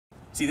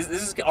See, this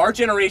is our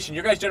generation,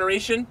 your guys'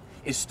 generation,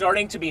 is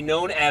starting to be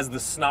known as the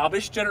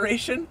snobbish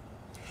generation.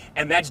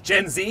 And that's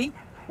Gen Z,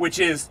 which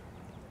is,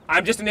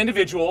 I'm just an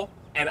individual,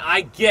 and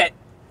I get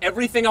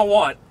everything I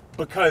want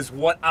because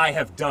what I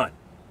have done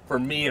for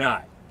me and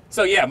I.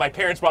 So yeah, my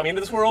parents brought me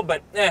into this world,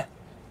 but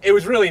it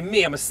was really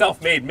me. I'm a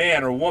self-made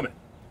man or woman.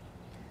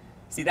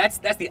 See, that's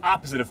the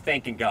opposite of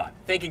thanking God.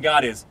 Thanking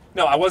God is,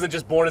 no, I wasn't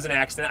just born as an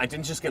accident. I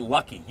didn't just get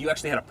lucky. You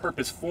actually had a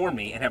purpose for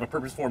me and have a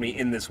purpose for me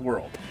in this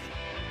world.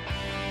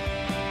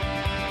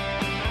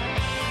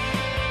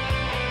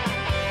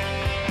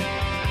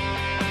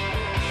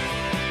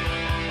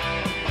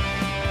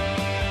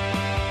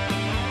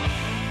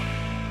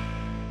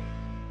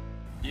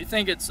 Do you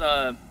think it's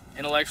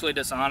intellectually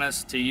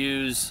dishonest to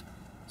use,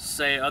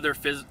 say, other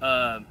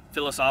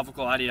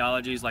philosophical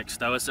ideologies like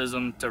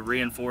Stoicism to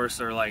reinforce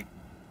or like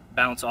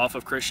bounce off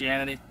of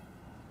Christianity?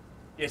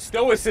 Yeah,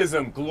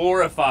 Stoicism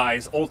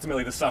glorifies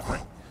ultimately the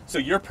suffering. So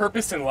your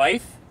purpose in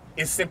life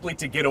is simply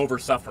to get over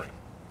suffering.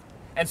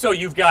 And so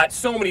you've got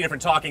so many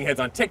different talking heads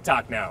on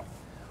TikTok now,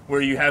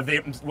 where you have,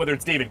 whether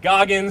it's David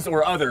Goggins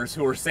or others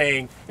who are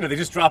saying, they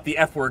just drop the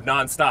F word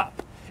nonstop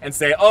and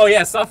say, oh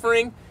yeah,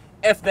 suffering,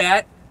 F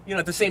that.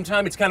 At the same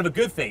time, it's kind of a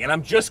good thing, and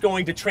I'm just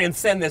going to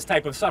transcend this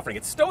type of suffering.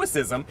 It's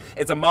Stoicism.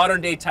 It's a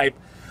modern-day type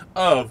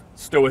of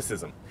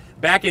Stoicism.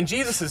 Back in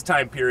Jesus'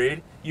 time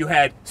period, you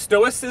had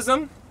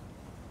Stoicism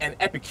and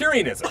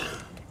Epicureanism.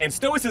 And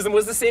Stoicism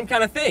was the same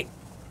kind of thing.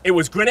 It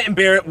was grin it and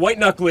bear it,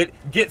 white-knuckle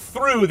it, get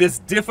through this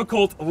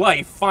difficult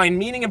life, find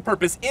meaning and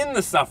purpose in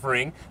the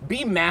suffering,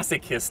 be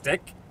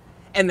masochistic,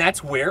 and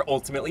that's where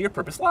ultimately your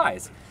purpose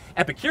lies.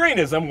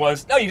 Epicureanism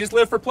was, no, you just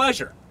live for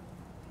pleasure.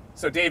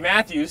 So Dave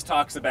Matthews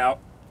talks about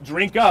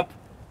drink up,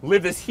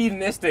 live this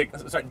hedonistic,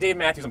 sorry, Dave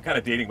Matthews, I'm kind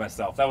of dating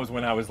myself. That was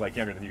when I was like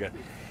younger than you guys.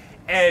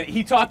 And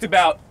he talked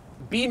about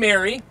be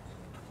merry,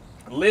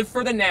 live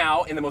for the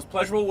now in the most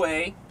pleasurable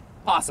way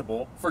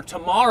possible, for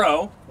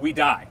tomorrow we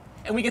die.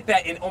 And we get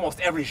that in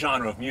almost every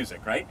genre of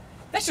music, right?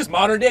 That's just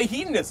modern day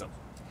hedonism.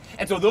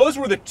 And so those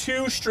were the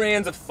two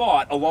strands of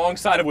thought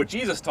alongside of what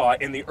Jesus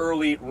taught in the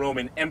early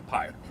Roman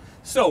Empire.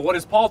 So what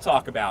does Paul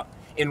talk about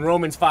in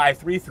Romans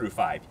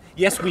 5:3-5?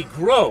 Yes, we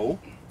grow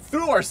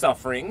through our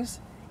sufferings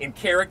in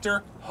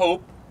character,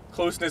 hope,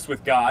 closeness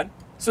with God.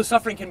 So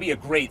suffering can be a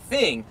great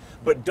thing,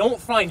 but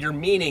don't find your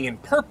meaning and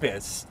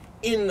purpose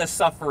in the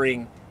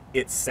suffering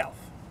itself.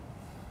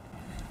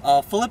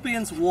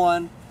 Philippians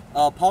 1,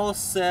 Paul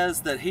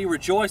says that he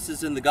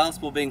rejoices in the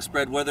gospel being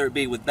spread, whether it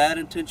be with bad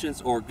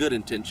intentions or good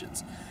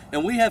intentions.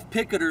 And we have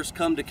picketers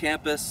come to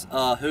campus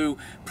who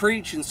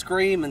preach and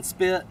scream and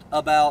spit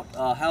about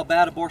how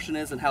bad abortion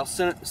is and how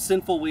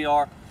sinful we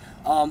are,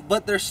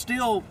 but they're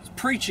still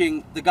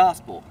preaching the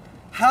gospel.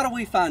 How do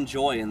we find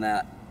joy in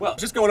that? Well,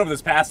 just going over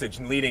this passage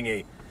and leading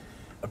a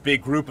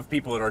big group of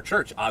people at our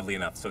church, oddly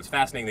enough. So it's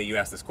fascinating that you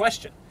asked this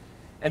question.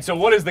 And so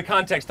what does the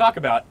context talk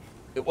about?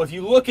 Well, if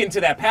you look into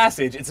that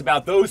passage, it's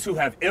about those who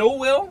have ill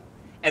will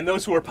and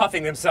those who are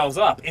puffing themselves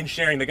up in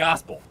sharing the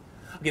gospel.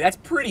 Okay, that's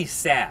pretty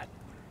sad,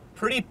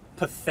 pretty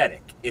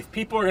pathetic. If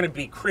people are going to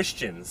be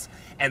Christians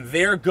and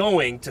they're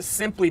going to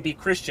simply be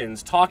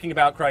Christians, talking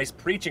about Christ,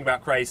 preaching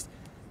about Christ,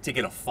 to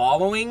get a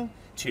following,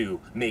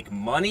 to make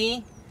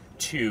money,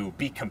 to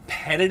be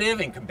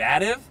competitive and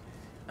combative,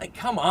 like,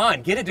 come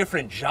on, get a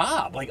different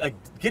job, like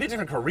get a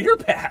different career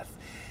path.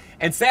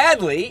 And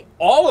sadly,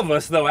 all of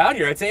us, though, out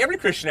here, I'd say every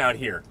Christian out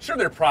here, sure,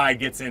 their pride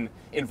gets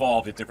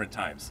involved at different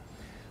times.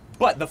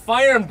 But the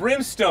fire and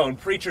brimstone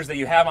preachers that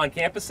you have on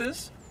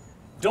campuses,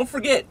 don't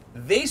forget,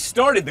 they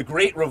started the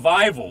great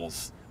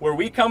revivals where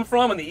we come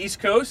from on the East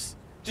Coast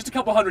just a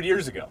couple hundred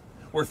years ago,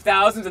 where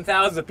thousands and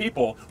thousands of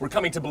people were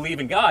coming to believe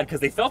in God because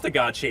they felt a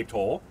God-shaped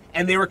hole,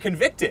 and they were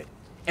convicted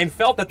and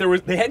felt that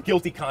they had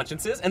guilty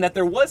consciences and that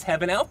there was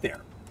heaven out there.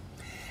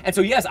 And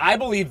so, yes, I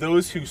believe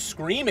those who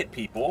scream at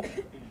people,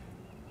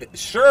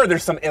 sure,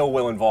 there's some ill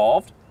will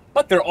involved,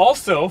 but they're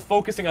also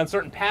focusing on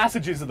certain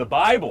passages of the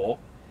Bible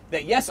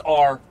that, yes,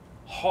 are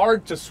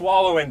hard to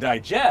swallow and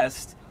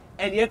digest,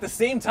 and yet at the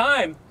same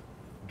time,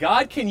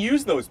 God can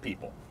use those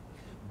people.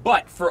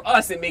 But for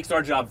us, it makes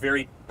our job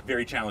very,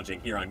 very challenging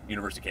here on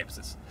university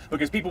campuses,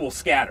 because people will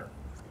scatter,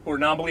 who are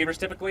non-believers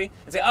typically,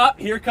 and say,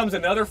 here comes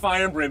another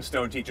fire and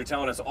brimstone teacher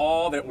telling us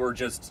all that we're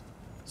just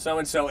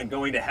so-and-so and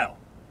going to hell.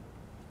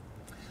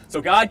 So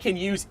God can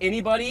use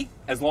anybody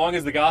as long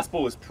as the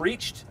gospel is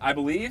preached, I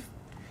believe.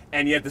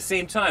 And yet at the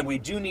same time, we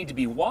do need to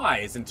be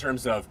wise in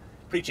terms of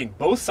preaching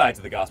both sides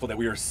of the gospel, that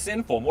we are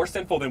sinful, more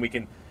sinful than we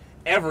can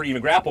ever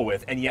even grapple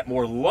with, and yet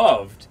more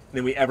loved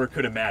than we ever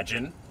could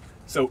imagine.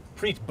 So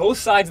preach both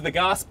sides of the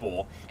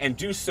gospel, and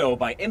do so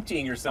by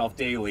emptying yourself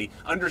daily,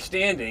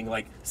 understanding,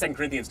 like 2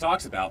 Corinthians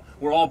talks about,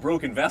 we're all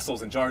broken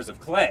vessels and jars of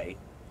clay.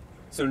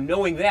 So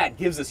knowing that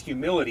gives us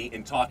humility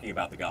in talking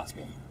about the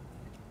gospel.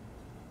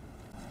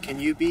 Can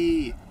you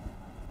be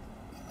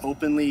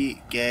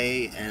openly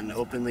gay and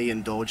openly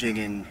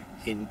indulging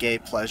in gay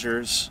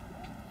pleasures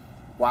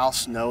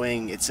whilst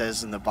knowing it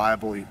says in the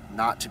Bible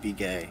not to be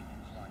gay?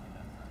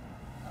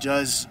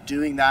 Does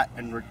doing that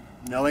and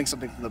knowing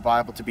something from the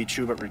Bible to be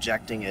true but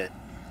rejecting it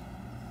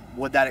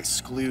would that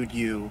exclude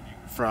you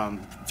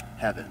from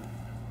heaven?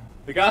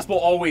 The gospel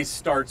always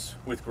starts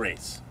with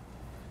grace.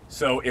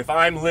 So if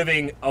I'm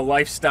living a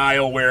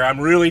lifestyle where I'm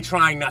really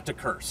trying not to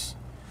curse,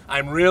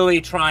 I'm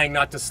really trying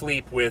not to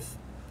sleep with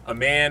a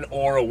man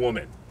or a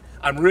woman,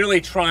 I'm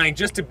really trying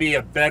just to be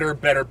a better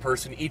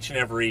person each and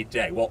every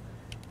day. Well,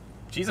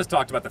 Jesus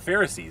talked about the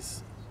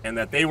Pharisees and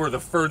that they were the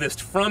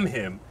furthest from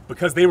him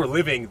because they were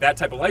living that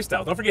type of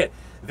lifestyle. Don't forget,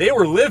 they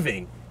were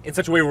living in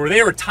such a way where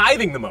they were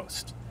tithing the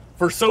most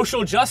for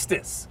social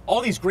justice,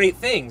 all these great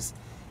things,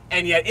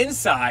 and yet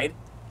inside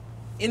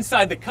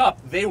the cup,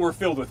 they were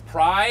filled with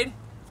pride,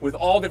 with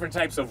all different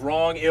types of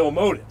wrong, ill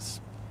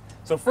motives.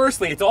 So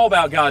firstly, it's all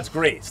about God's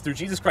grace. Through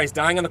Jesus Christ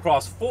dying on the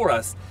cross for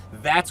us,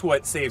 that's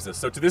what saves us.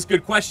 So to this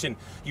good question,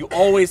 you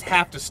always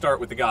have to start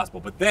with the gospel.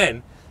 But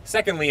then,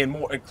 secondly,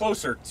 and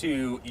closer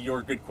to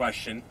your good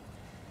question,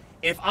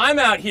 if I'm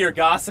out here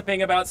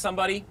gossiping about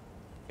somebody,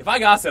 if I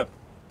gossip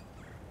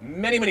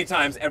many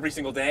times every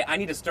single day, I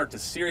need to start to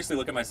seriously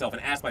look at myself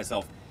and ask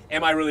myself,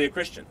 am I really a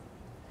Christian?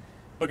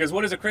 Because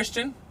what is a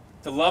Christian?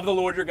 To love the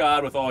Lord your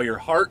God with all your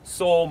heart,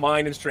 soul,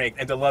 mind, and strength,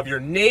 and to love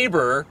your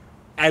neighbor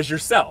as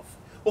yourself.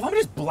 Well, if I'm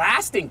just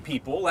blasting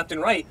people left and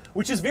right,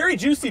 which is very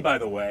juicy, by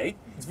the way,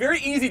 it's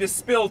very easy to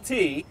spill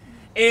tea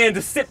and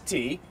to sip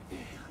tea.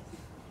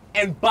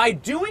 And by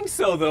doing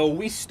so, though,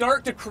 we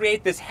start to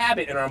create this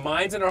habit in our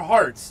minds and our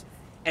hearts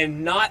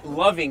and not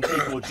loving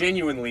people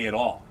genuinely at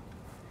all.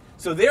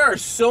 So there are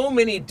so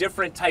many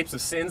different types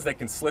of sins that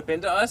can slip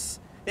into us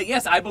that,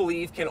 yes, I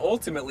believe can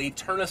ultimately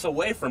turn us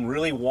away from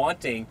really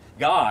wanting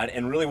God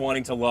and really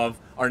wanting to love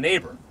our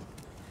neighbor.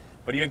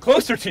 But even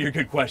closer to your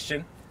good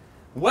question,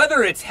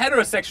 whether it's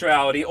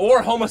heterosexuality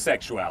or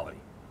homosexuality,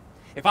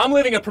 if I'm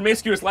living a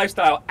promiscuous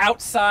lifestyle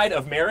outside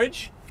of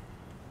marriage,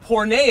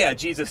 porneia,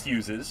 Jesus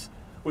uses,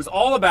 was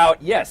all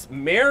about, yes,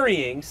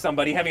 marrying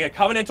somebody, having a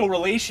covenantal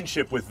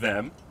relationship with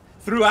them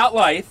throughout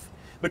life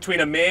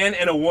between a man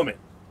and a woman,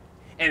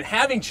 and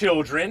having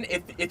children,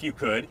 if you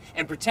could,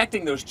 and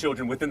protecting those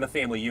children within the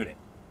family unit.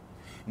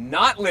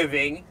 Not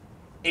living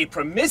a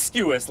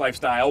promiscuous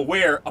lifestyle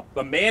where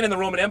a man in the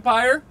Roman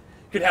Empire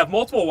could have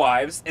multiple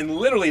wives, and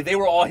literally they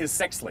were all his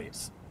sex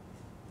slaves.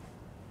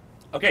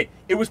 Okay,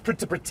 it was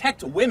to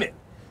protect women.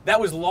 That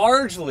was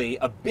largely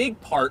a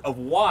big part of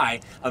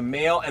why a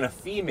male and a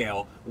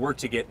female were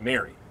to get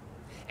married.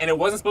 And it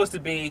wasn't supposed to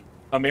be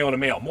a male and a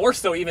male. More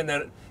so even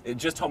than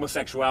just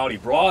homosexuality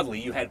broadly,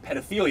 you had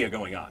pedophilia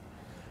going on.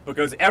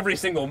 Because every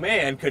single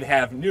man could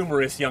have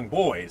numerous young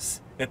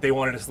boys that they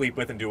wanted to sleep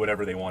with and do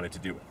whatever they wanted to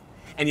do with.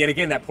 And yet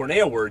again, that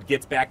porneia word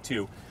gets back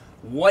to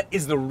what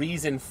is the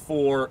reason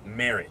for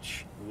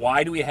marriage?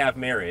 Why do we have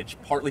marriage?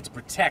 Partly to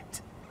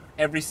protect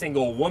every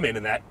single woman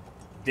in that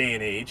day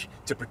and age,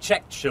 to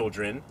protect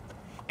children,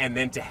 and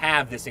then to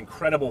have this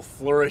incredible,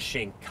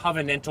 flourishing,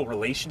 covenantal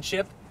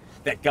relationship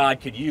that God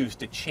could use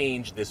to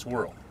change this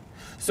world.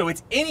 So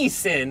it's any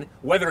sin,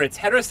 whether it's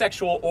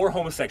heterosexual or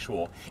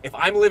homosexual, if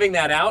I'm living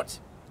that out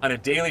on a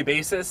daily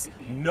basis,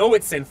 know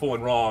it's sinful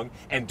and wrong,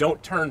 and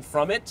don't turn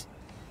from it,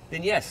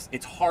 then yes,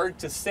 it's hard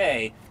to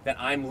say that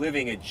I'm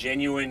living a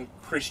genuine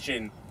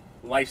Christian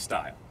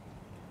lifestyle.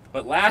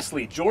 But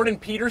lastly, Jordan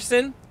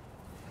Peterson,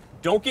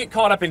 don't get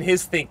caught up in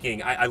his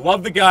thinking. I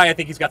love the guy. I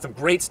think he's got some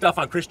great stuff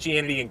on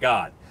Christianity and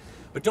God.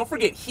 But don't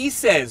forget, he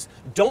says,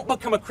 don't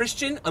become a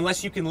Christian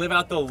unless you can live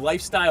out the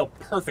lifestyle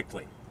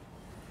perfectly.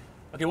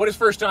 Okay, what does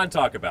 1 John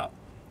talk about?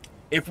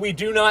 If we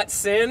do not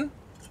sin,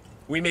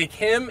 we make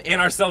him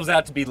and ourselves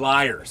out to be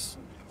liars.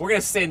 We're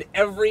going to sin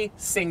every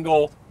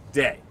single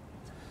day.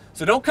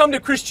 So don't come to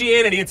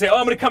Christianity and say, oh,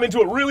 I'm going to come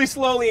into it really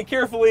slowly and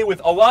carefully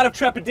with a lot of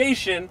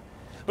trepidation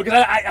because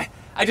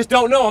I just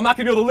don't know. I'm not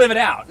going to be able to live it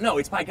out. No,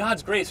 it's by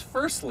God's grace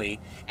firstly,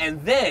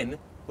 and then,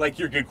 like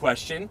your good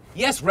question,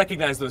 yes,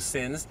 recognize those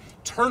sins,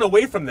 turn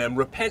away from them,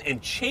 repent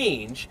and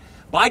change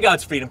by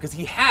God's freedom because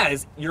he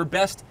has your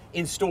best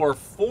in store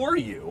for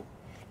you,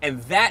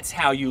 and that's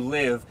how you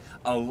live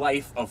a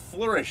life of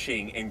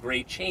flourishing and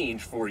great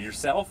change for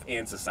yourself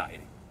and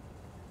society.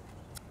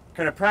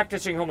 Can a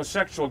practicing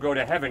homosexual go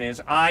to heaven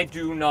is, I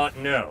do not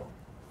know.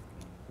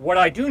 What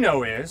I do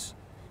know is,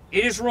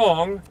 it is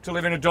wrong to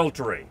live in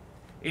adultery.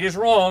 It is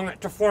wrong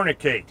to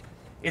fornicate.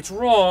 It's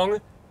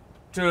wrong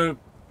to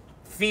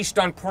feast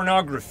on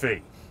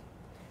pornography.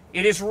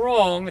 It is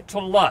wrong to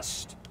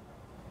lust.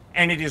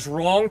 And it is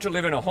wrong to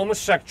live in a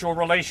homosexual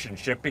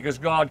relationship because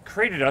God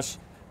created us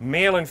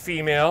male and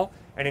female.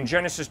 And in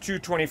Genesis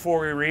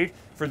 2:24 we read,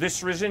 for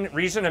this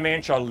reason a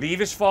man shall leave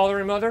his father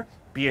and mother,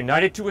 be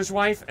united to his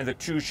wife, and the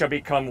two shall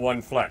become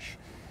one flesh.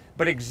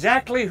 But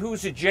exactly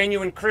who's a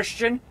genuine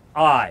Christian,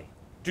 I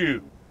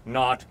do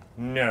not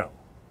know.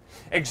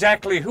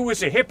 Exactly who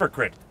is a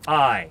hypocrite,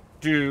 I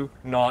do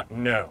not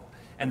know.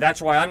 And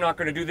that's why I'm not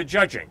going to do the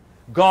judging.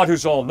 God,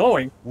 who's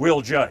all-knowing,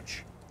 will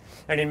judge.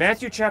 And in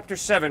Matthew chapter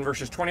 7,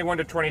 verses 21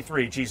 to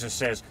 23, Jesus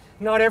says,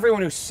 not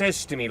everyone who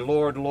says to me,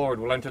 Lord, Lord,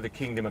 will enter the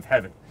kingdom of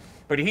heaven,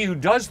 but he who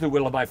does the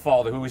will of my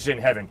Father who is in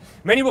heaven.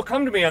 Many will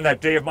come to me on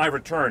that day of my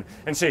return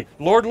and say,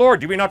 Lord,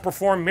 Lord, do we not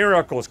perform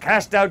miracles,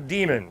 cast out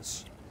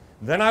demons?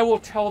 Then I will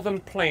tell them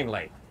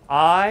plainly,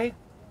 I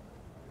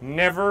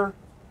never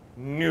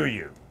knew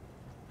you.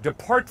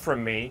 Depart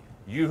from me,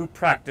 you who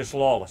practice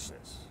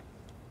lawlessness.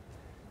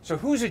 So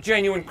who's a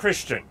genuine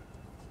Christian?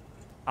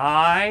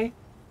 I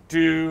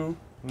do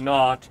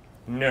not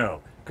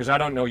know, because I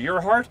don't know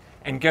your heart,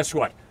 and guess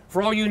what?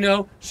 For all you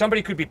know,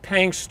 somebody could be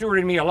paying Stuart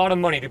and me a lot of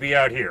money to be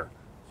out here.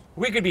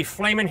 We could be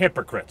flaming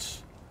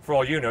hypocrites, for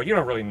all you know. You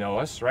don't really know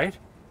us, right?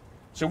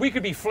 So we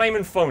could be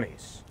flaming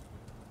phonies.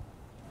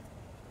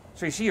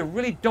 So you see, you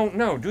really don't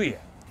know, do you?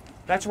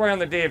 That's why on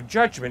the day of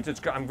judgment,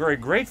 I'm very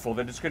grateful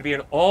that it's going to be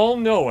an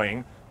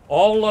all-knowing,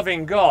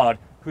 all-loving God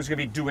who's going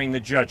to be doing the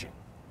judging.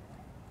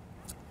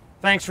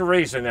 Thanks for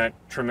raising that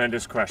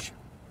tremendous question.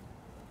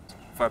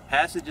 For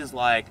passages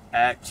like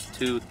Acts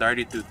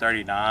 2:30 through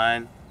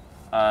 39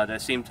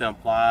 that seem to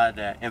imply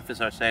that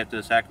infants are saved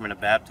through the sacrament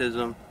of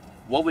baptism,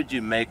 what would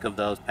you make of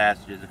those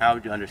passages and how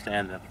would you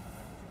understand them?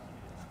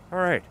 All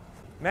right.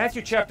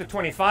 Matthew chapter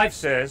 25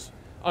 says,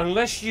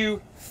 unless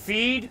you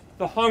feed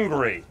the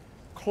hungry,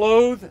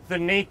 clothe the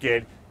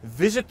naked,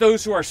 visit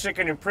those who are sick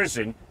and in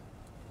prison,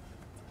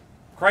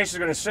 Christ is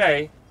going to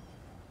say,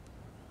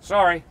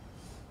 sorry,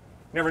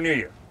 never knew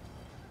you.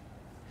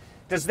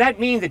 Does that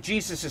mean that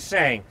Jesus is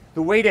saying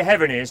the way to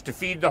heaven is to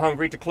feed the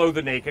hungry, to clothe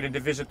the naked, and to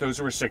visit those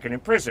who are sick and in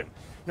prison?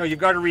 No, you've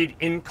got to read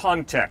in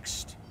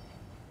context.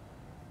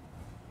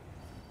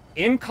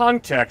 In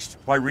context,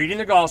 by reading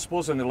the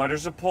Gospels and the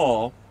letters of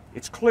Paul,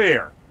 it's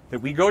clear that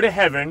we go to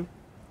heaven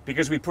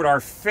because we put our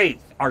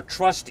faith, our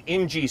trust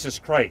in Jesus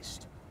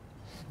Christ.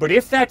 But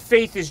if that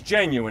faith is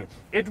genuine,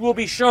 it will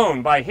be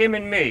shown by him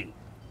and me,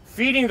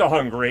 feeding the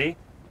hungry,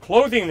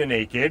 clothing the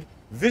naked,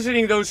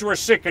 visiting those who are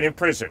sick and in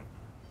prison.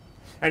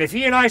 And if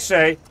he and I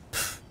say,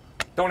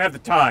 don't have the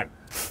time,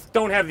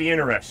 don't have the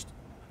interest,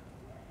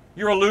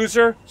 you're a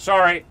loser,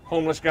 sorry,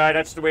 homeless guy,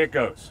 that's the way it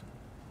goes.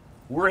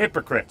 We're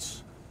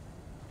hypocrites.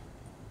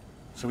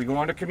 So we go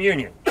on to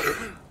communion.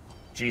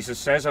 Jesus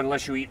says,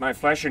 unless you eat my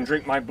flesh and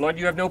drink my blood,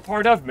 you have no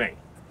part of me.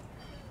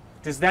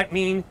 Does that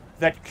mean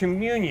that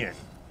communion,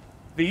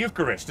 the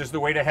Eucharist, is the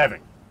way to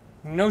heaven?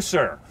 No,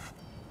 sir.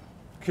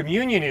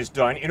 Communion is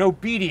done in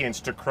obedience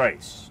to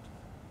Christ.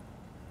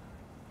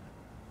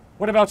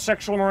 What about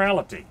sexual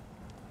morality?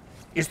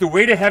 Is the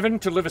way to heaven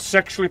to live a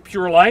sexually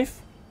pure life?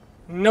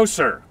 No,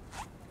 sir.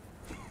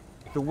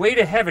 The way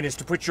to heaven is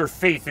to put your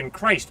faith in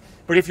Christ.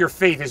 But if your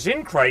faith is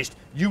in Christ,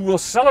 you will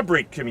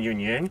celebrate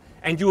communion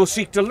and you will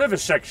seek to live a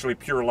sexually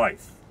pure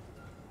life.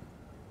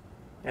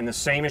 And the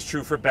same is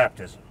true for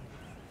baptism.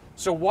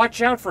 So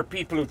watch out for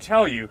people who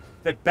tell you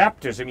that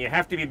baptism, you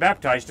have to be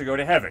baptized to go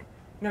to heaven.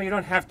 No, you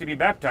don't have to be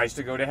baptized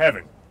to go to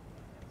heaven.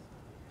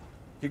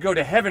 You go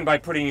to heaven by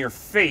putting your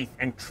faith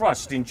and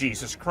trust in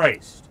Jesus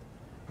Christ.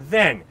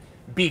 Then,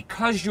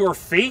 because your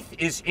faith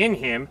is in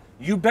him,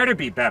 you better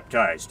be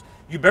baptized.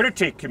 You better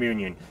take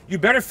communion. You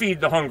better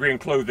feed the hungry and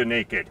clothe the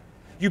naked.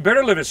 You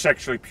better live a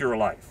sexually pure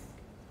life.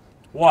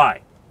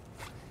 Why?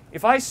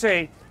 If I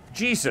say,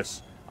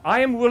 Jesus,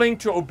 I am willing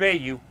to obey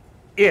you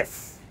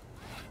if.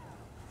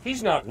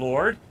 He's not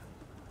Lord.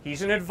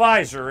 He's an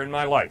advisor in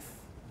my life.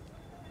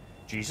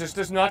 Jesus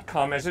does not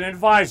come as an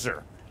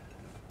advisor.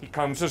 He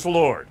comes as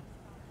Lord.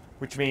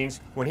 Which means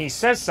when he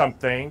says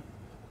something,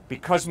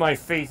 because my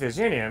faith is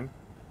in him,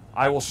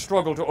 I will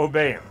struggle to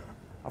obey him.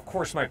 Of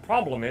course, my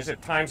problem is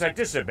at times I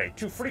disobey.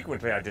 Too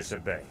frequently I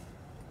disobey.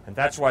 And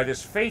that's why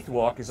this faith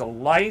walk is a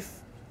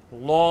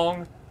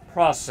lifelong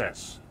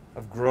process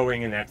of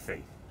growing in that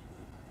faith.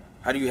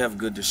 How do you have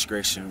good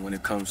discretion when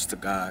it comes to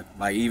God?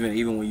 Like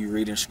even when you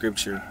read in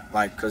scripture,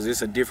 like, because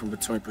it's a difference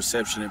between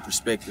perception and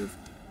perspective.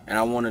 And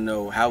I want to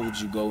know, how would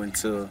you go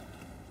into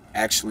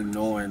actually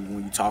knowing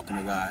when you're talking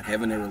to God,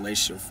 having a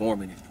relationship,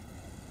 forming it?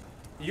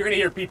 You're going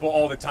to hear people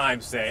all the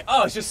time say,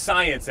 oh, it's just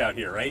science out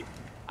here, right?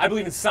 I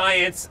believe in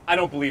science. I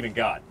don't believe in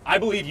God. I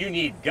believe you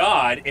need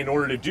God in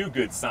order to do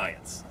good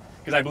science.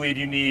 Because I believe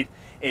you need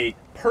a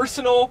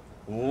personal,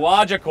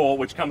 logical,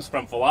 which comes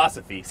from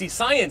philosophy. See,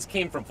 science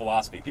came from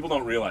philosophy. People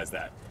don't realize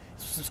that.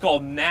 It's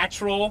called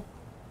natural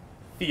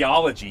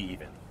theology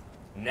even.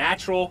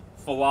 Natural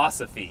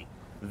philosophy.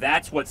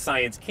 That's what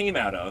science came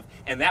out of.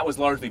 And that was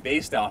largely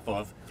based off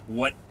of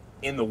what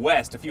in the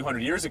West a few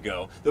hundred years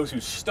ago, those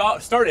who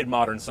started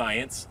modern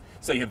science,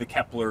 so you have the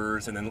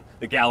Keplers and then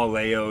the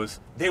Galileos,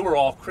 they were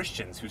all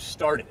Christians who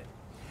started it.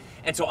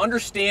 And so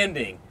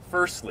understanding,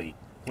 firstly,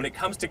 when it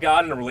comes to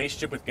God and a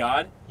relationship with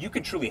God, you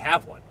can truly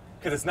have one.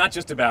 Because it's not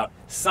just about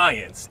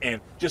science and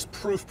just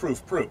proof,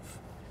 proof, proof.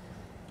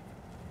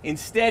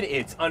 Instead,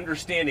 it's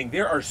understanding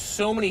there are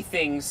so many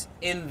things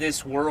in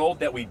this world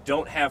that we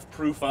don't have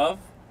proof of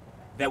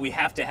that we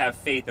have to have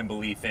faith and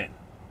belief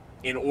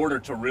in order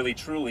to really,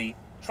 truly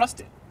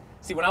trust it.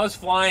 See, when I was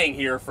flying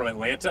here from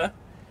Atlanta,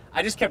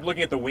 I just kept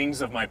looking at the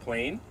wings of my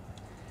plane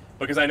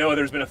because I know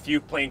there's been a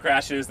few plane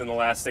crashes in the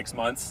last 6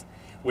 months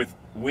with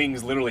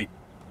wings literally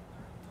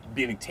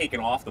being taken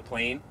off the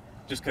plane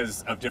just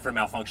because of different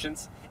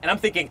malfunctions. And I'm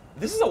thinking,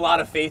 this is a lot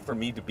of faith for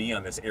me to be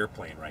on this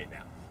airplane right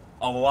now.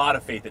 A lot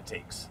of faith it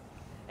takes.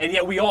 And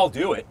yet we all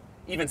do it.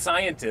 Even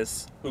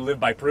scientists who live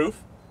by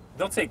proof,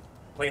 they'll take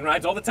plane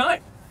rides all the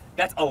time.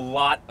 That's a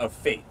lot of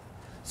faith.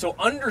 So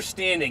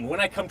understanding when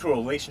I come to a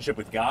relationship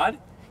with God,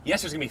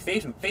 yes, there's going to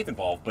be faith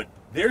involved, but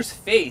there's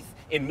faith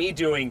in me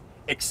doing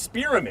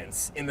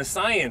experiments in the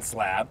science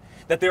lab,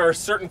 that there are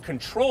certain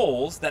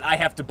controls that I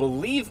have to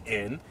believe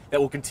in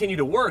that will continue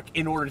to work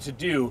in order to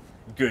do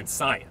good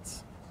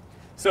science.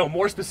 So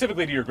more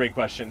specifically to your great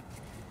question,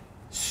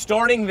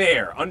 starting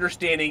there,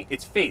 understanding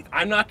it's faith.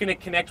 I'm not going to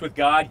connect with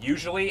God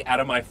usually out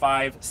of my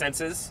 5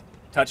 senses,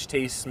 touch,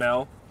 taste,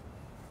 smell.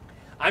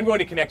 I'm going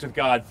to connect with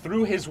God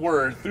through His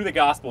Word, through the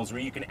Gospels,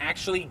 where you can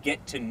actually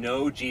get to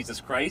know Jesus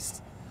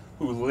Christ,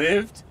 who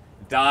lived,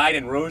 died,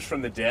 and rose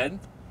from the dead,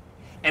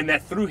 and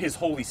that through His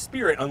Holy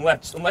Spirit,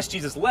 unless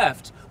Jesus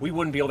left, we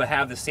wouldn't be able to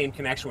have the same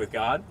connection with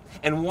God.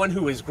 And one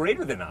who is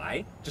greater than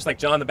I, just like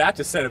John the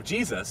Baptist said of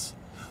Jesus,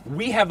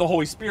 we have the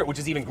Holy Spirit, which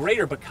is even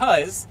greater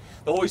because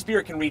the Holy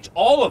Spirit can reach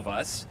all of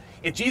us.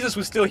 If Jesus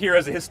was still here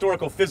as a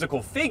historical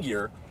physical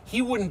figure,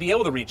 He wouldn't be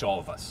able to reach all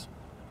of us.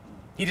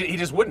 He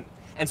just wouldn't.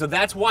 And so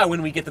that's why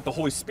when we get that the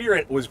Holy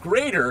Spirit was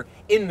greater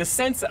in the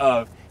sense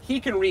of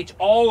He can reach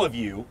all of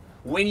you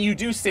when you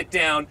do sit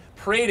down,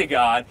 pray to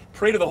God,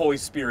 pray to the Holy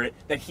Spirit,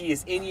 that He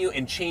is in you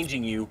and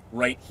changing you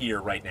right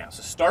here, right now.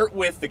 So start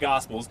with the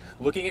Gospels,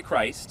 looking at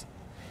Christ.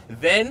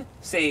 Then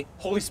say,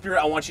 Holy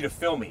Spirit, I want you to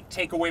fill me.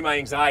 Take away my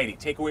anxiety.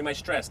 Take away my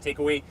stress. Take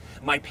away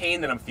my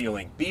pain that I'm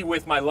feeling. Be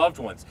with my loved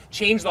ones.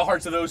 Change the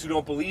hearts of those who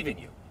don't believe in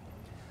you.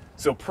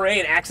 So pray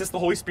and access the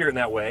Holy Spirit in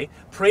that way.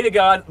 Pray to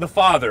God the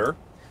Father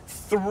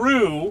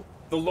through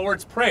the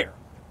Lord's Prayer.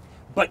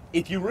 But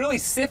if you really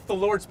sift the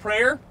Lord's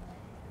Prayer,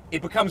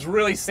 it becomes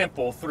really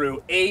simple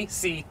through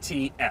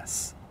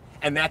ACTS.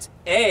 And that's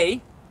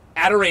A,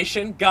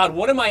 adoration. God,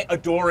 what am I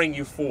adoring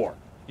you for?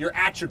 Your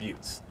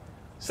attributes.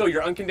 So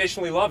you're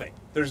unconditionally loving.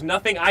 There's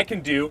nothing I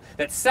can do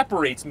that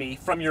separates me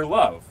from your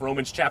love,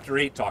 Romans chapter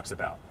 8 talks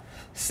about.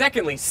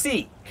 Secondly,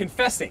 C,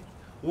 confessing.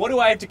 What do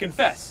I have to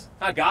confess?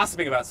 Not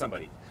gossiping about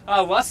somebody.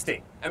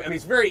 Lusting. I mean,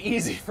 it's very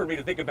easy for me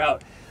to think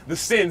about the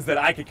sins that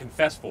I could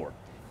confess for.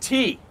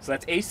 T, so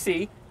that's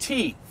AC.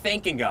 T,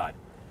 thanking God.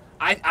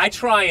 I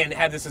try and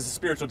have this as a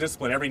spiritual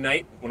discipline every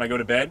night when I go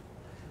to bed,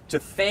 to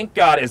thank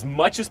God as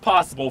much as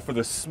possible for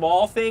the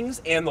small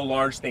things and the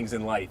large things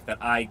in life that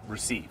I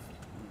receive.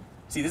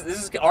 See, this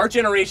is our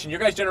generation, your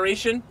guys'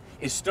 generation,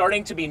 is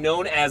starting to be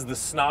known as the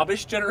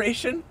snobbish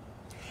generation,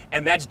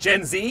 and that's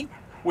Gen Z,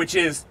 which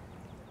is,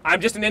 I'm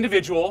just an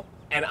individual,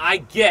 and I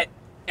get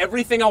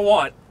everything I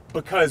want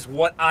because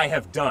what I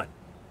have done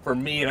for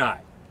me and I.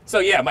 So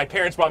yeah, my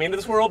parents brought me into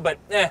this world, but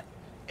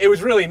it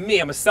was really me.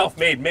 I'm a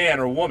self-made man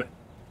or woman.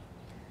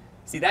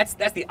 See, that's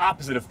the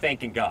opposite of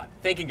thanking God.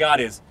 Thanking God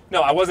is,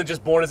 no, I wasn't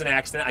just born as an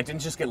accident. I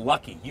didn't just get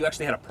lucky. You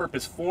actually had a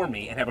purpose for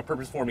me and have a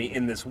purpose for me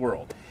in this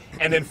world.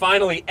 And then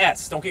finally,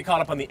 S. Don't get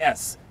caught up on the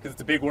S, because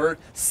it's a big word.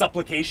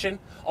 Supplication.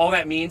 All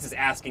that means is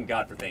asking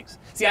God for things.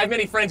 See, I have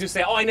many friends who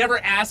say, oh, I never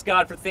ask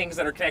God for things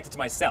that are connected to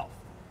myself.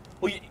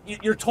 Well,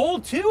 you're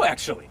told to,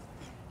 actually.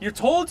 You're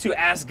told to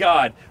ask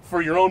God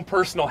for your own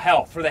personal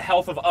health, for the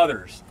health of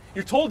others.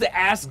 You're told to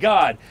ask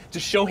God to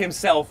show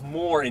Himself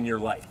more in your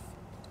life.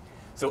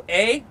 So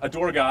A,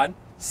 adore God.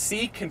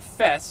 C,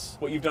 confess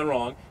what you've done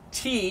wrong.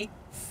 T,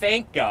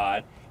 thank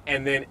God.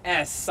 And then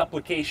S,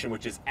 supplication,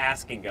 which is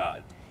asking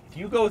God. If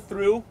you go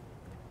through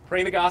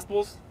praying the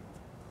Gospels,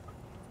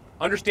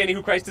 understanding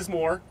who Christ is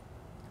more,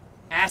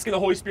 asking the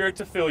Holy Spirit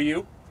to fill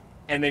you,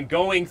 and then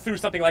going through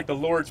something like the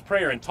Lord's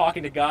Prayer and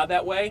talking to God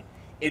that way,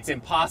 it's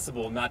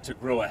impossible not to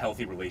grow a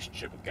healthy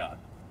relationship with God.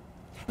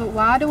 But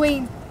why do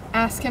we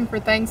ask Him for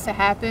things to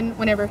happen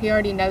whenever He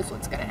already knows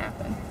what's going to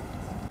happen?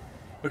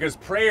 Because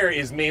prayer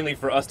is mainly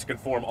for us to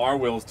conform our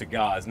wills to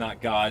God's,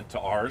 not God to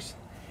ours.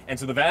 And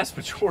so the vast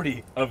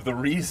majority of the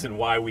reason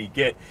why we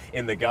get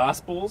in the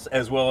Gospels,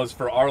 as well as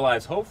for our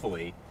lives,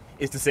 hopefully,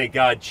 is to say,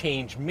 God,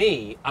 change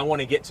me. I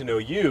want to get to know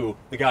you,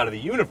 the God of the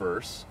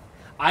universe.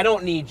 I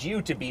don't need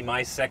you to be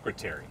my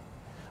secretary.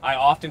 I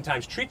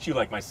oftentimes treat you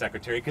like my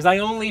secretary because I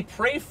only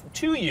pray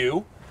to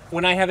you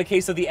when I have a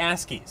case of the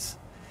askies.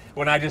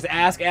 When I just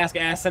ask,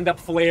 send up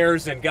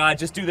flares, and God,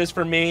 just do this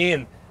for me,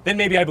 and then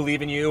maybe I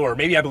believe in you, or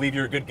maybe I believe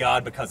you're a good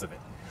God because of it.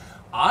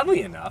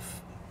 Oddly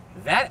enough,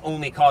 that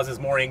only causes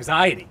more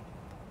anxiety.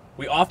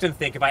 We often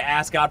think if I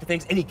ask God for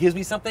things and He gives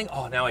me something,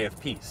 oh, now I have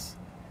peace.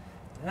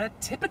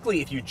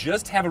 Typically, if you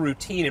just have a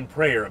routine in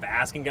prayer of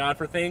asking God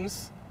for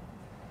things,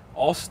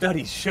 all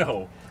studies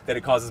show that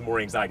it causes more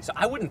anxiety. So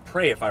I wouldn't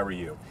pray if I were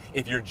you,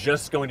 if you're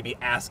just going to be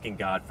asking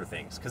God for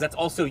things, because that's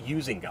also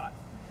using God.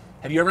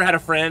 Have you ever had a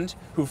friend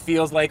who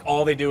feels like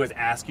all they do is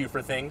ask you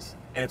for things,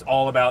 and it's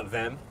all about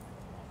them?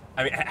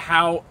 I mean,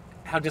 how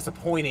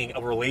disappointing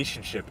a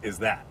relationship is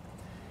that?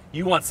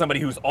 You want somebody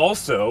who's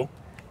also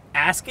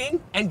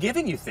asking and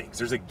giving you things.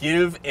 There's a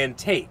give and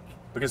take,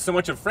 because so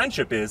much of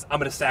friendship is, I'm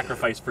going to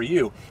sacrifice for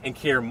you and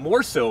care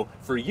more so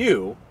for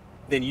you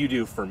than you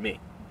do for me.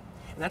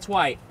 And that's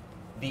why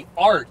the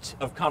art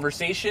of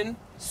conversation,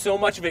 so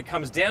much of it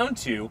comes down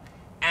to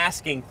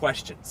asking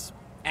questions.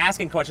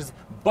 Asking questions,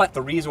 but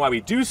the reason why we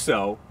do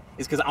so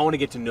is because I want to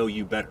get to know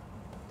you better.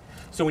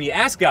 So when you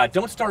ask God,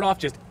 don't start off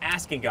just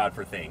asking God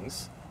for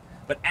things,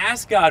 but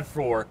ask God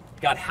for,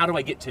 God, how do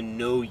I get to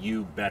know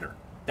you better?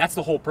 That's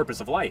the whole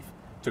purpose of life,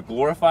 to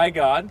glorify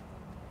God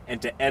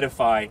and to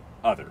edify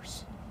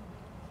others.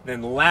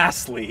 Then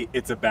lastly,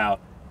 it's about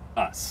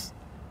us.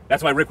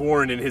 That's why Rick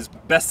Warren, in his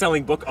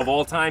best-selling book of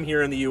all time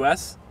here in the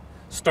US,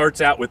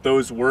 starts out with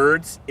those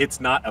words,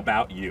 "It's not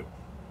about you."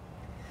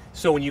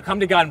 So when you come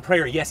to God in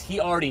prayer, yes, he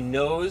already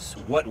knows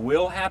what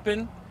will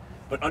happen,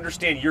 but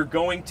understand you're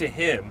going to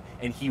him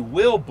and he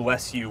will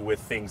bless you with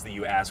things that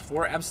you ask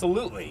for,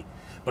 absolutely.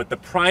 But the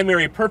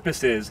primary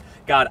purpose is,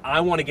 God,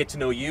 I want to get to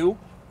know you,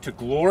 to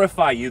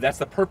glorify you. That's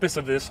the purpose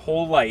of this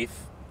whole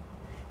life.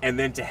 And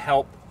then to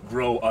help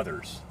grow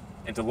others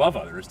and to love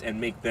others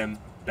and make them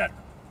better.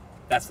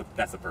 That's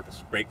the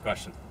purpose. Great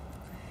question.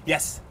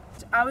 Yes?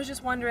 I was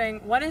just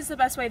wondering, what is the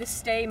best way to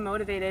stay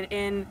motivated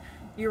in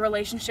your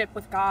relationship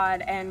with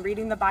God and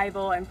reading the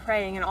Bible and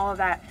praying and all of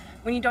that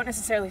when you don't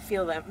necessarily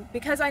feel them?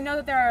 Because I know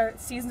that there are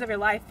seasons of your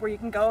life where you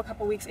can go a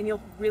couple weeks and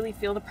you'll really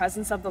feel the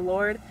presence of the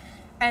Lord,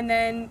 and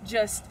then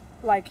just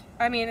like,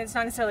 I mean, it's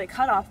not necessarily a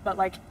cutoff, but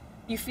like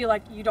you feel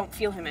like you don't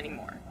feel him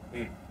anymore.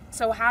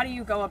 So how do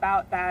you go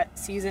about that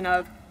season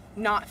of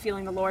not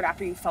feeling the Lord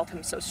after you felt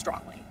him so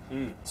strongly?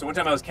 So one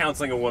time I was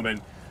counseling a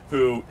woman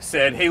who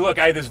said, hey, look,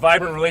 I had this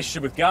vibrant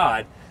relationship with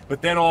God,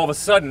 but then all of a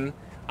sudden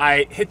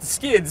I hit the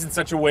skids in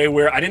such a way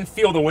where I didn't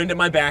feel the wind at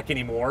my back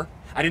anymore.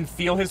 I didn't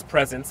feel his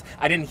presence.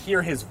 I didn't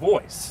hear his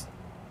voice.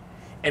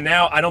 And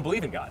now I don't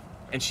believe in God.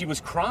 And she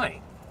was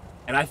crying.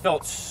 And I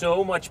felt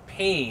so much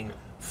pain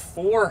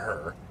for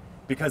her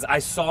because I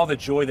saw the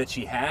joy that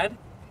she had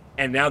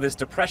and now this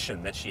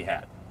depression that she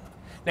had.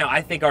 Now,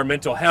 I think our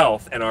mental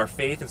health and our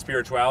faith and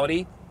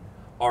spirituality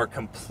are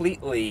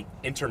completely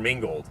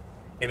intermingled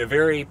in a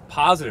very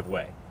positive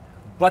way.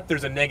 But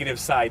there's a negative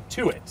side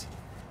to it.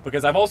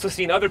 Because I've also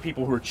seen other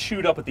people who are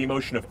chewed up with the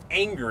emotion of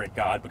anger at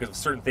God because of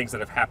certain things that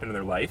have happened in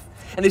their life,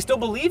 and they still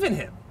believe in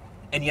him,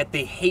 and yet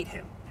they hate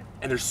him,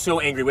 and they're so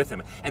angry with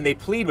him. And they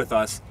plead with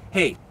us,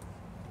 hey,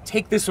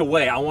 take this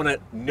away. I want to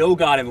know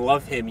God and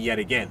love him yet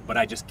again, but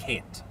I just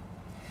can't.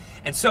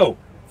 And so,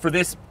 for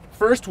this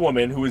first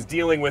woman who was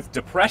dealing with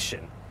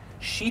depression,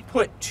 she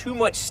put too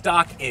much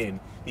stock in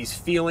these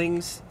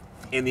feelings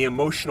and the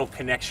emotional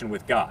connection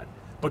with God.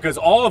 Because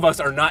all of us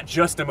are not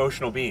just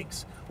emotional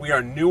beings. We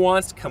are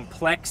nuanced,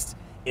 complex,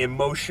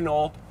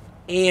 emotional,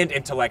 and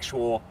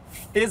intellectual,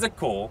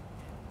 physical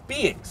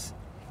beings.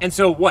 And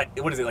so what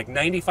is it, like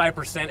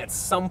 95% at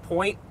some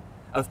point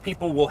of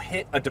people will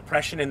hit a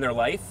depression in their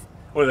life,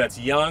 whether that's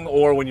young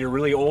or when you're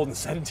really old and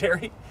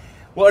sedentary?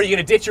 Well, are you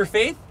going to ditch your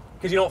faith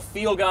because you don't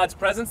feel God's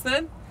presence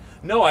then?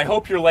 No, I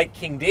hope you're like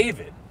King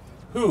David,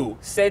 who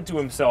said to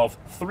himself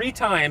 3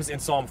 times in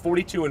Psalm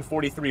 42 and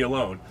 43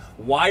 alone,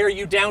 "Why are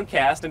you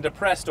downcast and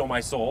depressed, O my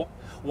soul?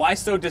 Why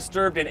so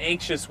disturbed and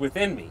anxious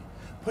within me?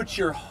 Put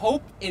your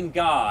hope in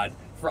God,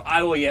 for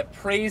I will yet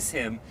praise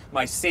him,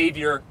 my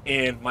Savior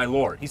and my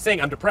Lord." He's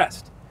saying I'm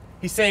depressed.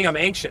 He's saying I'm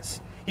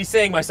anxious. He's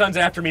saying my son's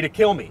after me to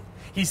kill me.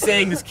 He's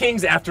saying this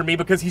king's after me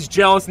because he's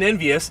jealous and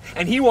envious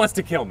and he wants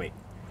to kill me.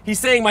 He's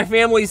saying my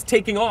family's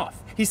taking off.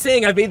 He's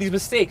saying I've made these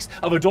mistakes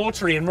of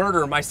adultery and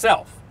murder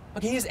myself.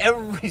 Okay, he has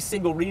every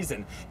single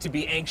reason to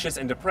be anxious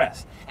and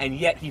depressed, and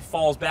yet he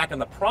falls back on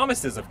the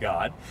promises of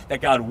God, that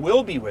God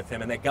will be with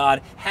him and that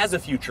God has a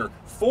future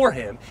for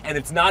him, and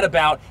it's not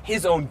about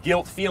his own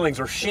guilt feelings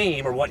or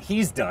shame or what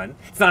he's done.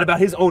 It's not about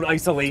his own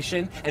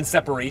isolation and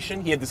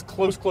separation. He had this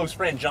close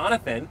friend,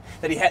 Jonathan,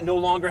 that he no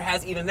longer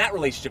has even that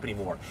relationship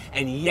anymore,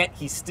 and yet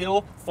he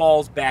still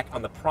falls back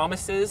on the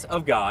promises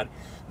of God,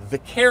 the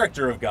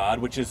character of God,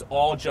 which is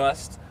all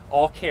just,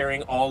 all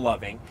caring, all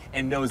loving,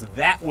 and knows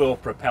that will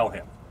propel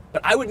him.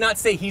 But I would not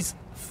say he's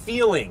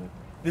feeling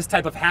this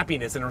type of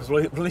happiness in a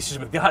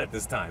relationship with God at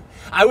this time.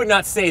 I would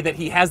not say that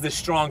he has this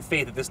strong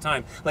faith at this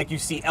time like you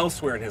see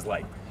elsewhere in his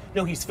life.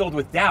 No, he's filled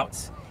with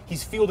doubts.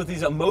 He's filled with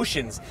these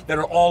emotions that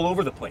are all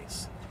over the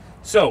place.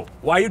 So,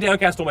 why are you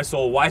downcast, O my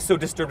soul? Why so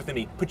disturbed within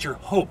me? Put your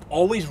hope,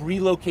 always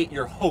relocate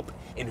your hope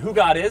in who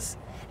God is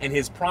and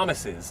his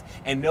promises,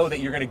 and know that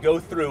you're going to go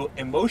through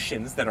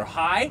emotions that are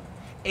high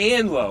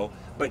and low,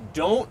 but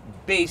don't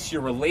base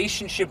your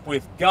relationship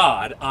with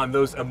God on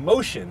those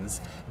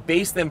emotions.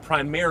 Base them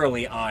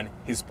primarily on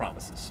his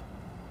promises.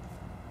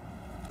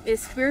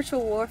 Is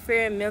spiritual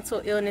warfare and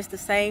mental illness the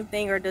same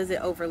thing, or does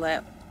it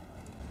overlap?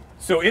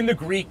 So in the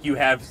Greek, you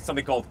have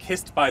something called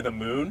kissed by the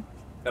moon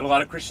that a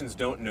lot of Christians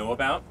don't know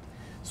about.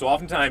 So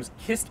oftentimes,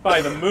 kissed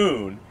by the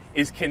moon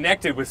is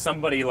connected with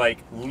somebody like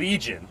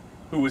Legion,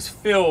 who was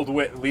filled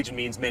with, Legion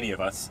means many of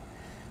us,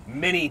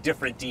 many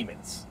different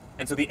demons.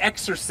 And so the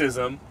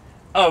exorcism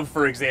of,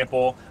 for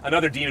example,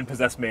 another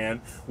demon-possessed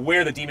man,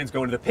 where the demons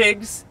go into the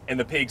pigs, and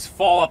the pigs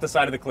fall off the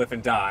side of the cliff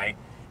and die,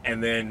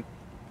 and then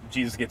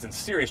Jesus gets in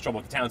serious trouble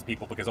with the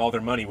townspeople because all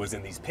their money was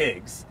in these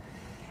pigs.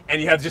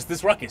 And you have just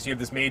this ruckus, you have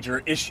this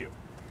major issue.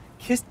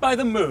 Kissed by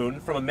the moon,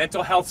 from a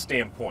mental health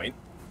standpoint,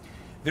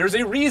 there's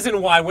a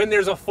reason why when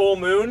there's a full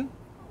moon,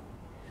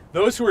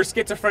 those who are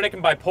schizophrenic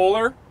and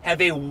bipolar have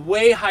a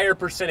way higher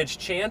percentage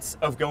chance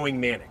of going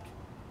manic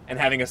and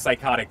having a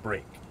psychotic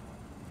break.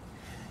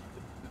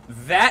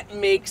 That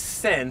makes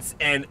sense,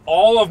 and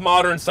all of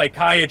modern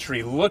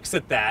psychiatry looks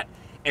at that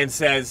and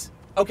says,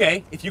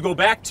 Okay, if you go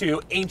back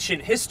to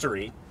ancient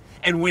history,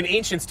 and when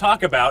ancients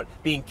talk about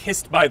being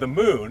kissed by the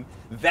moon,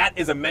 that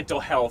is a mental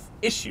health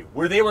issue,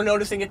 where they were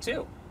noticing it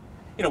too.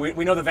 You know,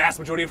 we know the vast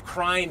majority of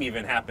crime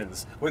even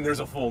happens when there's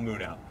a full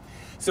moon out.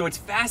 So it's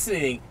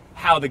fascinating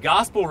how the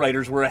gospel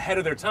writers were ahead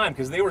of their time,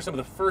 because they were some of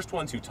the first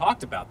ones who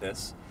talked about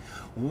this,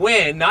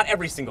 when, not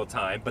every single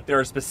time, but there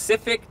are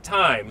specific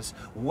times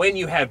when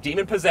you have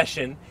demon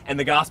possession and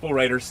the gospel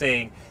writers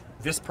saying,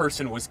 this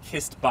person was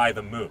kissed by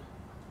the moon.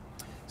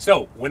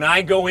 So when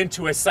I go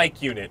into a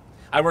psych unit,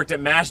 I worked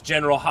at Mass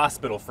General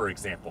Hospital, for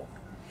example,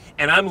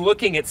 and I'm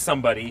looking at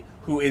somebody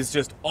who is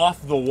just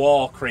off the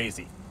wall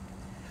crazy.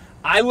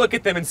 I look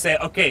at them and say,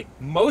 okay,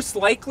 most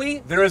likely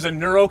there is a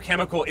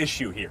neurochemical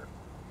issue here.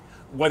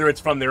 Whether it's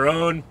from their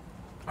own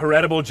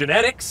heritable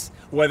genetics,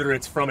 whether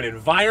it's from an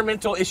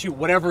environmental issue,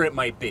 whatever it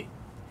might be.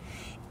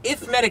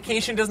 If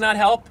medication does not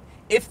help,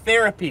 if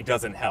therapy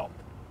doesn't help,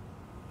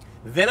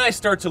 then I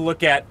start to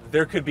look at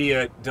there could be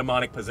a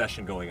demonic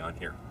possession going on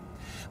here.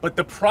 But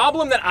the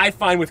problem that I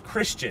find with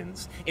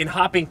Christians in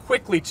hopping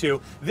quickly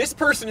to this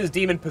person is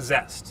demon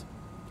possessed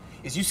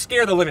is you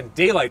scare the living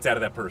daylights out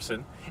of that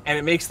person, and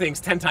it makes things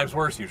 10 times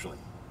worse usually.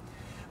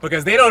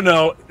 Because they don't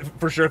know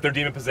for sure if they're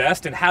demon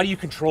possessed, and how do you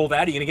control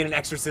that? Are you going to get an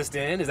exorcist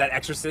in? Is that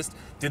exorcist,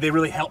 did they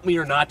really help me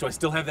or not? Do I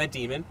still have that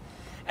demon?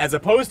 As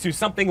opposed to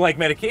something like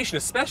medication,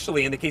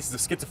 especially in the cases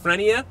of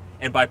schizophrenia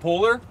and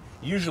bipolar,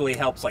 usually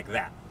helps like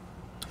that.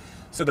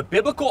 So the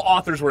biblical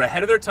authors were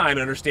ahead of their time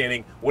in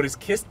understanding what is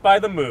kissed by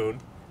the moon,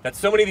 that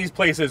so many of these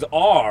places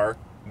are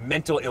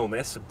mental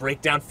illness,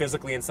 breakdown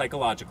physically and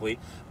psychologically,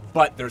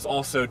 but there's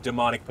also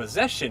demonic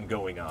possession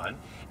going on,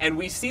 and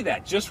we see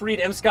that. Just read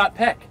M. Scott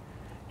Peck.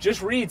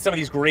 Just read some of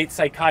these great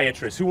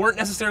psychiatrists who weren't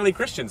necessarily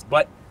Christians,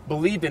 but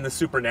believed in the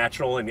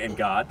supernatural and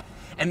God.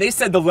 And they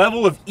said the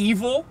level of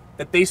evil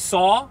that they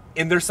saw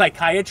in their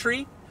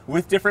psychiatry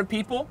with different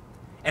people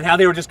and how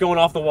they were just going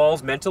off the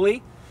walls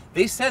mentally,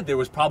 they said there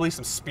was probably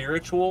some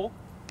spiritual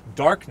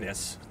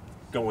darkness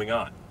going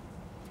on.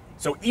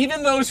 So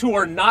even those who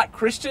are not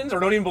Christians or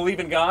don't even believe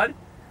in God,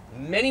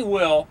 many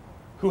will,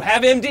 who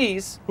have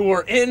MDs, who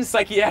are in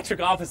psychiatric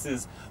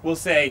offices, will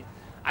say,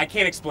 I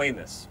can't explain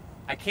this.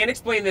 I can't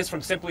explain this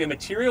from simply a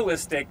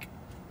materialistic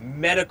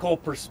medical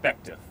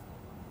perspective.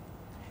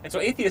 And so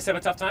atheists have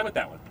a tough time with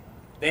that one.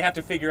 They have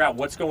to figure out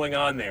what's going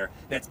on there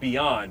that's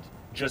beyond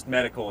just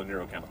medical and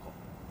neurochemical.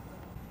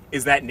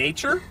 Is that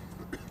nature?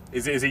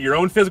 Is it your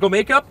own physical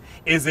makeup?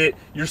 Is it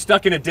you're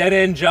stuck in a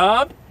dead-end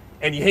job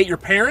and you hate your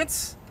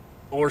parents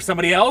or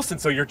somebody else, and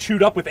so you're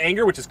chewed up with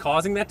anger, which is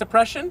causing that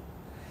depression?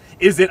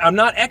 Is it I'm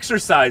not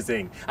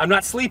exercising, I'm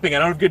not sleeping, I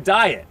don't have a good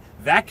diet?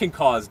 That can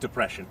cause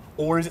depression.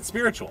 Or is it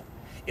spiritual?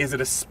 Is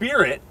it a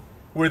spirit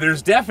where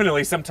there's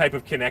definitely some type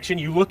of connection?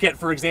 You look at,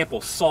 for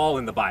example, Saul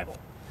in the Bible.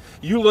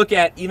 You look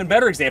at, even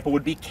better example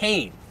would be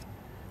Cain,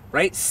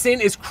 right? Sin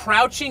is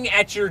crouching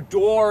at your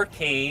door,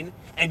 Cain,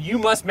 and you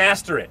must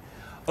master it.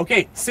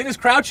 Okay, sin is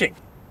crouching.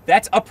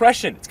 That's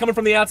oppression. It's coming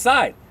from the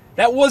outside.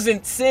 That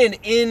wasn't sin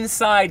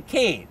inside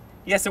Cain.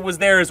 Yes, it was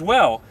there as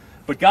well.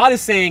 But God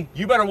is saying,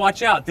 you better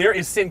watch out. There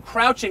is sin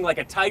crouching like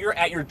a tiger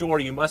at your door.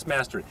 You must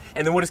master it.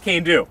 And then what does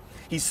Cain do?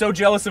 He's so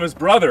jealous of his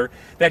brother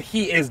that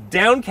he is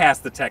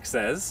downcast, the text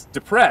says,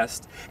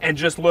 depressed, and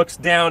just looks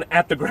down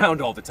at the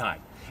ground all the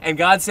time. And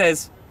God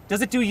says,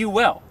 does it do you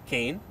well,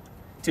 Cain,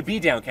 to be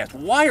downcast?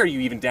 Why are you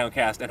even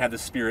downcast and have the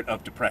spirit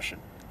of depression?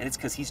 And it's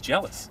because he's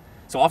jealous.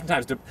 So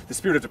oftentimes the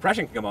spirit of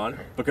depression can come on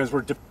because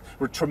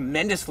we're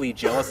tremendously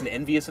jealous and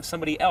envious of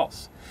somebody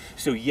else.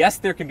 So yes,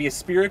 there can be a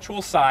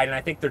spiritual side, and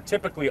I think there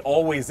typically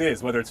always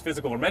is, whether it's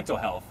physical or mental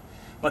health,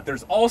 but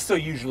there's also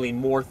usually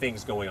more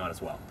things going on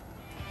as well.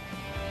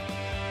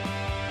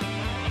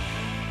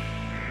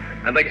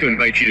 I'd like to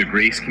invite you to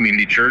Grace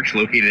Community Church,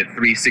 located at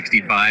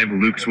 365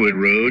 Lukeswood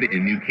Road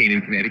in New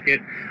Canaan,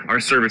 Connecticut. Our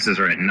services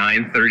are at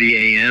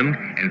 9:30 a.m.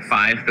 and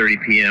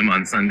 5:30 p.m.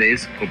 on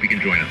Sundays. Hope you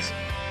can join us.